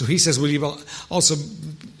 So he says, will you also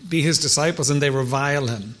be his disciples? And they revile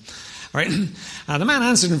him. All right? The man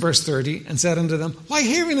answered in verse 30 and said unto them, why,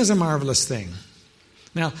 hearing is a marvelous thing.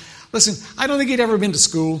 Now, listen, I don't think he'd ever been to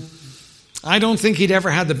school. I don't think he'd ever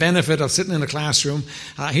had the benefit of sitting in a classroom.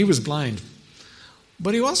 He was blind.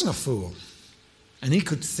 But he wasn't a fool. And he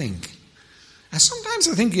could think. And sometimes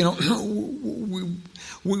I think,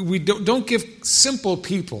 we don't give simple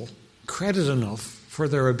people credit enough for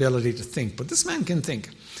their ability to think. But this man can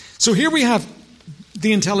think. So here we have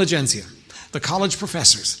the intelligentsia, the college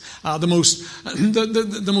professors, the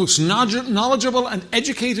most knowledgeable and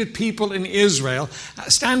educated people in Israel,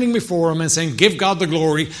 standing before him and saying, give God the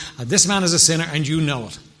glory. This man is a sinner and you know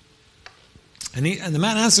it. And the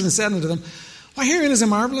man answered and said unto them, why, herein is a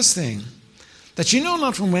marvelous thing, that ye know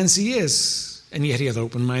not from whence he is, and yet he hath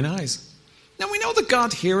opened mine eyes. Now we know that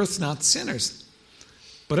God heareth not sinners.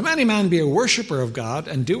 But if any man be a worshipper of God,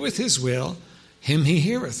 and doeth his will, him he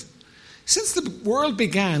heareth. Since the world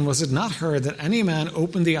began, was it not heard that any man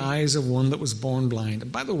opened the eyes of one that was born blind?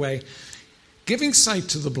 And by the way, giving sight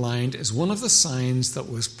to the blind is one of the signs that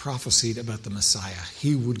was prophesied about the Messiah.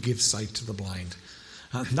 He would give sight to the blind.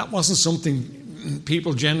 That wasn't something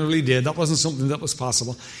people generally did. That wasn't something that was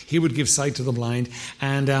possible. He would give sight to the blind.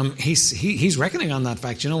 And he's reckoning on that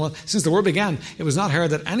fact. You know what? Since the world began, it was not heard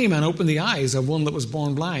that any man opened the eyes of one that was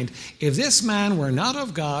born blind. If this man were not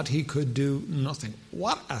of God, he could do nothing.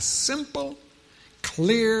 What a simple,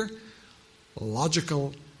 clear,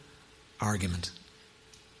 logical argument.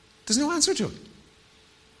 There's no answer to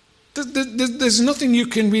it. There's nothing you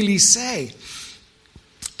can really say.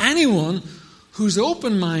 Anyone who's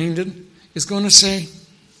open-minded is going to say,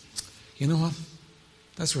 you know what?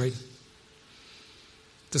 That's right.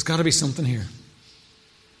 There's got to be something here.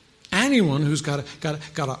 Anyone who's got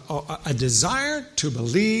a desire to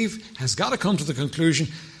believe has got to come to the conclusion,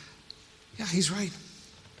 yeah, he's right.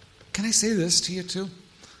 Can I say this to you too?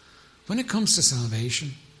 When it comes to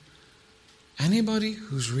salvation, anybody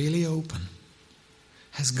who's really open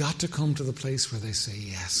has got to come to the place where they say,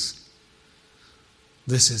 yes,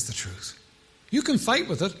 this is the truth. You can fight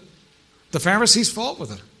with it. The Pharisees fought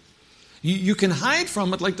with it. You can hide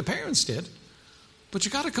from it like the parents did. But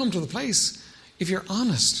you've got to come to the place, if you're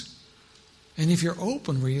honest and if you're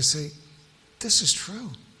open, where you say, this is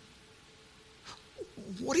true.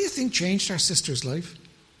 What do you think changed our sister's life?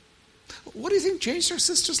 What do you think changed our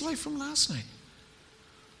sister's life from last night?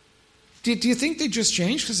 Do you think they just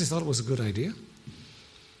changed because they thought it was a good idea?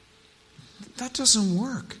 That doesn't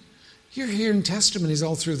work. You're hearing testimonies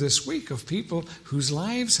all through this week of people whose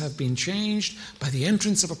lives have been changed by the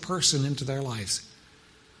entrance of a person into their lives.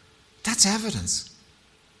 That's evidence.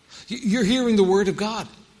 You're hearing the Word of God.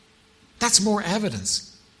 That's more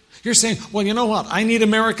evidence. You're saying, well, you know what? I need a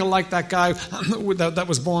miracle like that guy that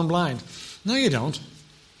was born blind. No, you don't.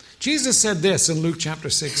 Jesus said this in Luke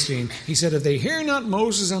chapter 16. He said, if they hear not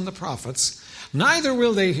Moses and the prophets, neither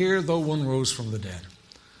will they hear though one rose from the dead.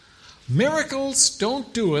 Miracles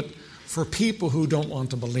don't do it for people who don't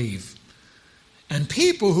want to believe. And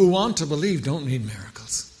people who want to believe don't need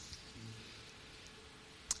miracles.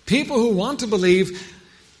 People who want to believe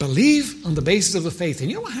on the basis of the faith. And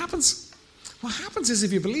you know what happens? What happens is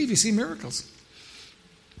if you believe, you see miracles.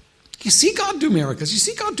 You see God do miracles. You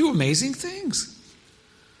see God do amazing things.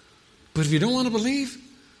 But if you don't want to believe,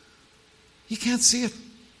 you can't see it.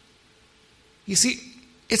 You see,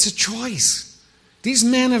 it's a choice. These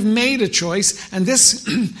men have made a choice, and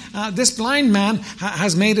this blind man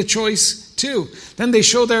has made a choice too. Then they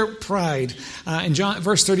show their pride. In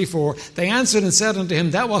verse 34, they answered and said unto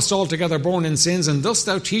him, thou wast altogether born in sins, and dost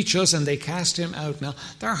thou teach us? And they cast him out. Now,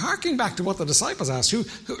 they're harking back to what the disciples asked.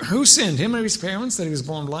 Who sinned, him or his parents, that he was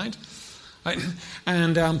born blind? Right?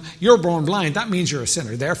 And you're born blind. That means you're a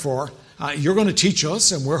sinner. Therefore, you're going to teach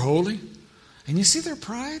us, and we're holy. And you see their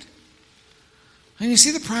pride? And you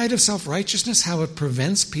see the pride of self-righteousness, how it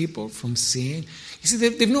prevents people from seeing. You see,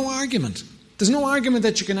 they've no argument. There's no argument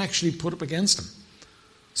that you can actually put up against them.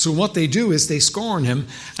 So what they do is they scorn him,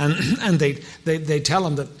 and they tell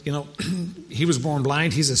him that, you know, he was born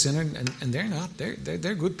blind, he's a sinner, and they're not.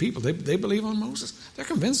 They're good people. They believe on Moses. They're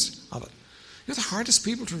convinced of it. You're the hardest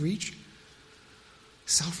people to reach.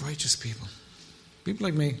 Self-righteous people. People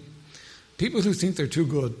like me. People who think they're too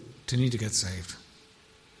good to need to get saved.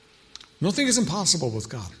 Nothing is impossible with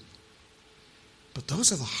God. But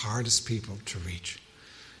those are the hardest people to reach.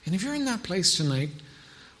 And if you're in that place tonight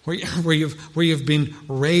where you've been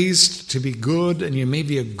raised to be good, and you may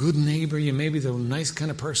be a good neighbor, you may be the nice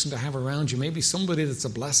kind of person to have around, you may be somebody that's a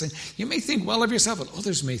blessing, you may think well of yourself, and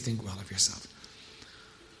others may think well of yourself.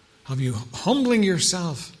 Of you humbling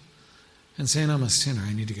yourself and saying, I'm a sinner,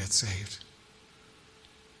 I need to get saved,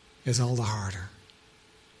 is all the harder.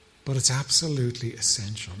 But it's absolutely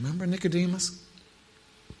essential. Remember Nicodemus?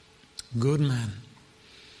 Good man,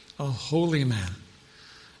 a holy man,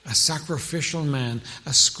 a sacrificial man,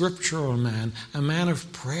 a scriptural man, a man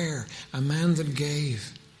of prayer, a man that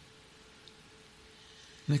gave.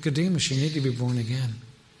 Nicodemus, you need to be born again.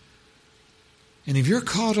 And if you're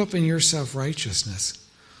caught up in your self-righteousness,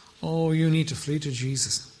 you need to flee to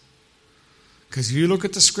Jesus. Because you look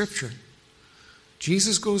at the scripture,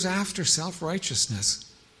 Jesus goes after self-righteousness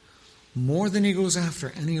more than he goes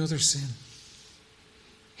after any other sin.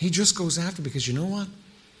 He just goes after, because you know what?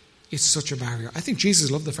 It's such a barrier. I think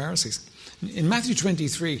Jesus loved the Pharisees. In Matthew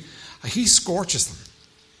 23, he scorches them.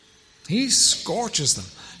 He scorches them.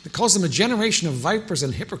 He calls them a generation of vipers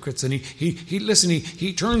and hypocrites. And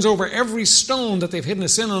he turns over every stone that they've hidden a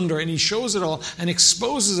sin under, and he shows it all and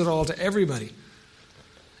exposes it all to everybody.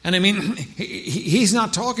 And I mean, he's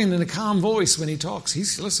not talking in a calm voice when he talks. He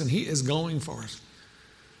is going for it.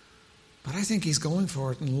 But I think he's going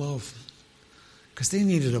for it in love, because they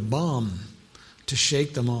needed a bomb to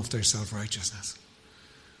shake them off their self-righteousness.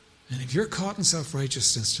 And if you're caught in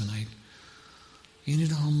self-righteousness tonight, you need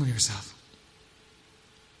to humble yourself.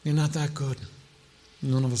 You're not that good.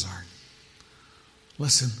 None of us are.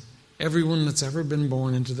 Listen, everyone that's ever been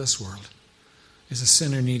born into this world is a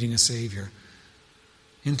sinner needing a Savior,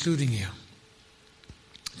 including you.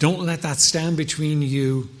 Don't let that stand between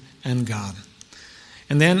you and God.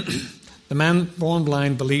 And then the man born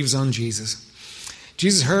blind believes on Jesus.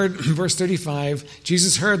 Jesus heard, verse 35,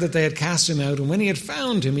 Jesus heard that they had cast him out, and when he had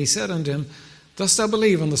found him, he said unto him, dost thou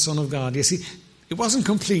believe on the Son of God? You see, it wasn't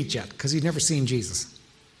complete yet, because he'd never seen Jesus.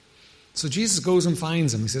 So Jesus goes and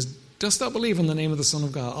finds him. He says, dost thou believe on the name of the Son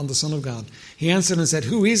of God, on the Son of God? He answered and said,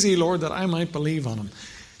 who is he, Lord, that I might believe on him?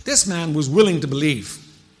 This man was willing to believe.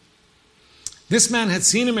 This man had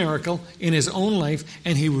seen a miracle in his own life,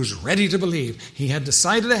 and he was ready to believe. He had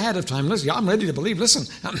decided ahead of time, listen, I'm ready to believe. Listen,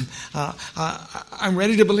 I'm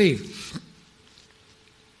ready to believe.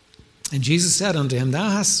 And Jesus said unto him,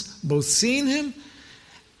 thou hast both seen him,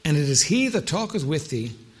 and it is he that talketh with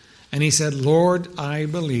thee. And he said, Lord, I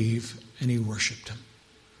believe. And he worshipped him.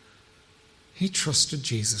 He trusted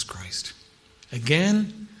Jesus Christ.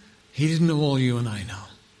 Again, he didn't know all you and I know.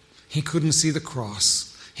 He couldn't see the cross.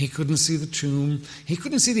 He couldn't see the tomb. He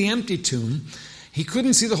couldn't see the empty tomb. He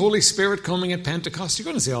couldn't see the Holy Spirit coming at Pentecost. He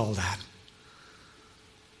couldn't see all that.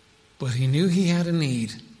 But he knew he had a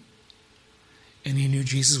need. And he knew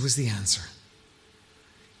Jesus was the answer.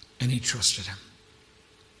 And he trusted him.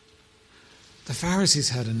 The Pharisees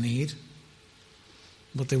had a need,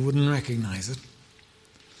 but they wouldn't recognize it.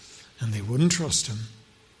 And they wouldn't trust him.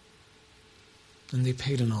 And they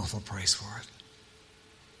paid an awful price for it.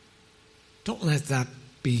 Don't let that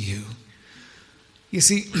be you. You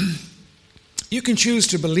see, you can choose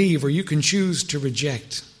to believe or you can choose to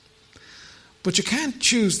reject. But you can't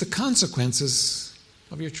choose the consequences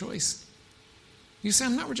of your choice. You say,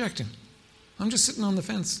 I'm not rejecting. I'm just sitting on the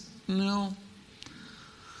fence. No.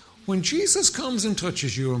 When Jesus comes and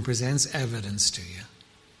touches you and presents evidence to you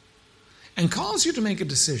and calls you to make a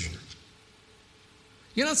decision,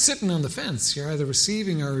 you're not sitting on the fence. You're either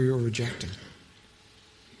receiving or you're rejecting.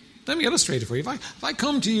 Let me illustrate it for you. If I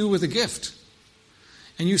come to you with a gift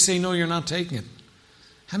and you say, no, you're not taking it,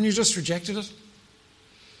 haven't you just rejected it?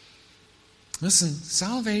 Listen,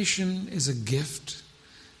 salvation is a gift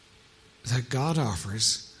that God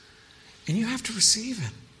offers, and you have to receive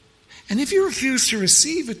it. And if you refuse to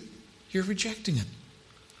receive it, you're rejecting it.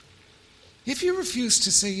 If you refuse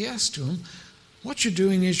to say yes to him, what you're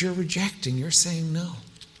doing is you're rejecting, you're saying no.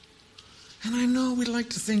 And I know we'd like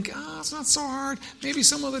to think, it's not so hard. Maybe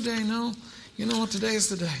some other day. No. You know what? Today is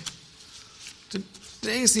the day.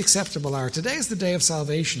 Today is the acceptable hour. Today is the day of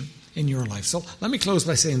salvation in your life. So let me close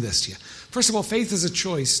by saying this to you. First of all, faith is a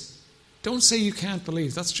choice. Don't say you can't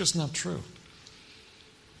believe. That's just not true.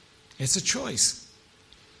 It's a choice.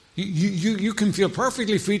 You can feel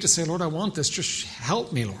perfectly free to say, Lord, I want this. Just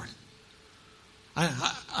help me, Lord.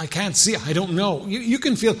 I can't see it. I don't know. You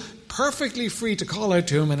can feel perfectly free to call out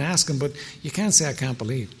to him and ask him, but you can't say, I can't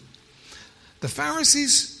believe. The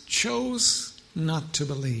Pharisees chose not to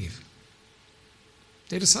believe.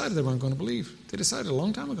 They decided they weren't going to believe. They decided a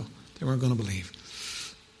long time ago they weren't going to believe.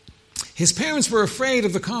 His parents were afraid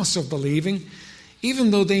of the cost of believing,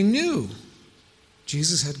 even though they knew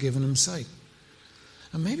Jesus had given him sight.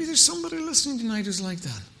 And maybe there's somebody listening tonight who's like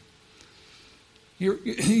that.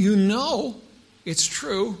 You know it's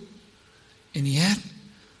true, and yet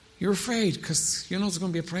you're afraid because you know there's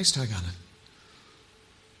going to be a price tag on it.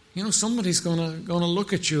 You know somebody's going to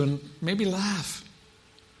look at you and maybe laugh.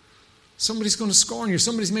 Somebody's going to scorn you.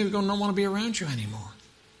 Somebody's maybe going to not want to be around you anymore.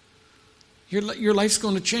 Your life's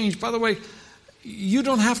going to change. By the way, you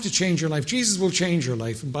don't have to change your life. Jesus will change your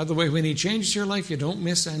life. And by the way, when he changes your life, you don't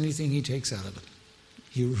miss anything he takes out of it.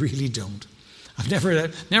 You really don't. I've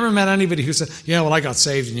never met anybody who said, yeah, well, I got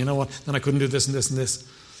saved, and you know what? Then I couldn't do this and this and this.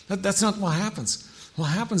 That's not what happens. What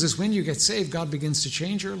happens is when you get saved, God begins to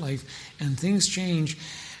change your life, and things change,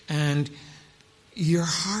 and your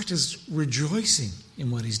heart is rejoicing in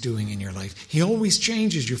what he's doing in your life. He always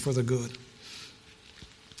changes you for the good.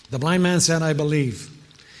 The blind man said, I believe.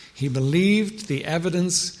 He believed the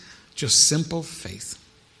evidence, just simple faith.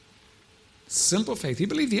 Simple faith. He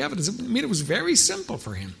believed the evidence. I mean, it was very simple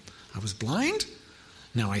for him. I was blind.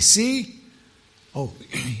 Now I see. Oh,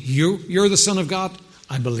 you're the Son of God.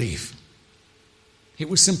 I believe. It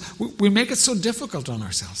was simple. We make it so difficult on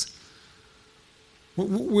ourselves.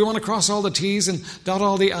 We want to cross all the T's and dot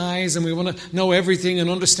all the I's, and we want to know everything and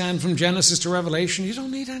understand from Genesis to Revelation. You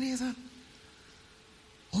don't need any of that.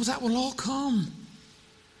 Oh, that will all come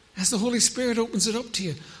as the Holy Spirit opens it up to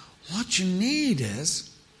you. What you need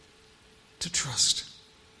is to trust.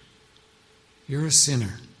 You're a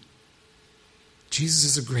sinner. Jesus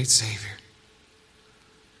is a great Savior.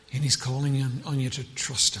 And he's calling on you to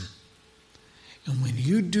trust him. And when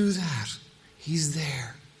you do that, he's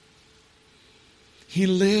there. He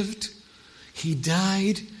lived, he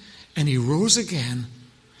died, and he rose again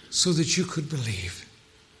so that you could believe.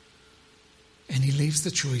 And he leaves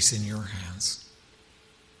the choice in your hands.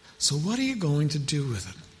 So what are you going to do with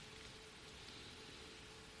it?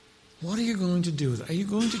 What are you going to do with it? Are you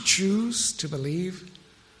going to choose to believe?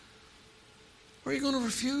 Or are you going to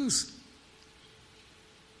refuse?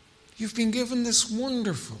 You've been given this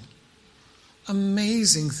wonderful,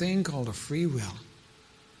 amazing thing called a free will.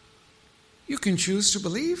 You can choose to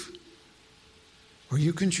believe, or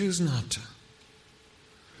you can choose not to.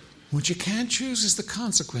 What you can't choose is the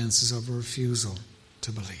consequences of a refusal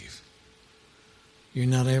to believe. You're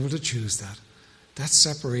not able to choose that. That's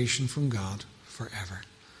separation from God forever.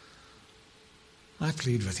 I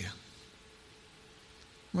plead with you.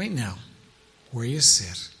 Right now, where you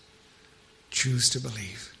sit, choose to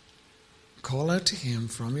believe. Call out to Him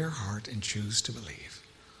from your heart and choose to believe.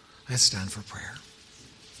 Let's stand for prayer.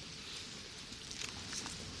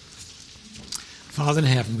 Father in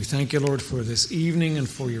heaven, we thank you, Lord, for this evening and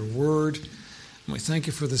for your word. And we thank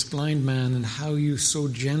you for this blind man and how you so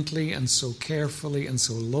gently and so carefully and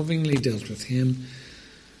so lovingly dealt with him.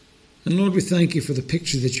 And Lord, we thank you for the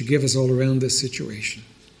picture that you give us all around this situation.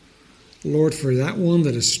 Lord, for that one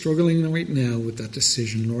that is struggling right now with that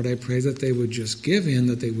decision, Lord, I pray that they would just give in,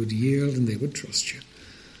 that they would yield, and they would trust you.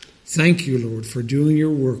 Thank you, Lord, for doing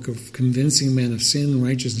your work of convincing men of sin,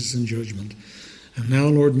 righteousness, and judgment. And now,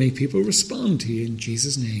 Lord, may people respond to you in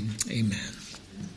Jesus' name. Amen.